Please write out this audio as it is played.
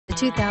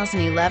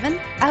2011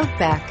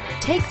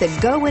 Outback. Take the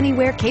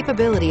go-anywhere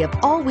capability of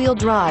all-wheel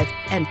drive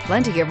and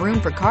plenty of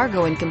room for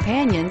cargo and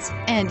companions,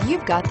 and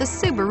you've got the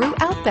Subaru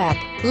Outback.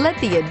 Let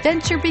the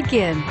adventure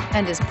begin,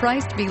 and is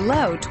priced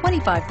below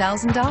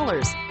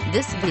 $25,000.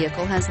 This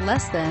vehicle has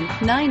less than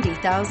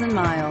 90,000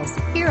 miles.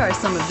 Here are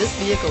some of this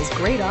vehicle's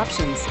great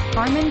options: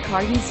 Harman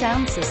Kardon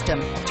sound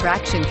system,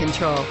 traction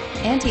control,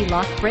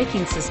 anti-lock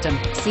braking system,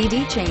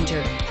 CD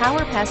changer,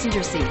 power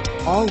passenger seat,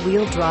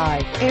 all-wheel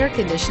drive, air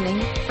conditioning,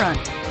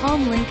 front,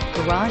 HomeLink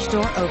garage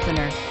door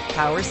opener,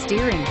 power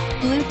steering,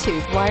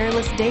 Bluetooth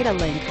wireless data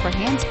link for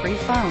hands-free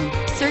phone.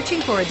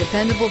 Searching for a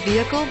dependable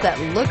vehicle that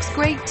looks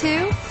great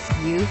too?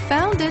 You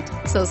found it,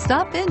 so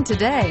stop in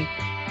today.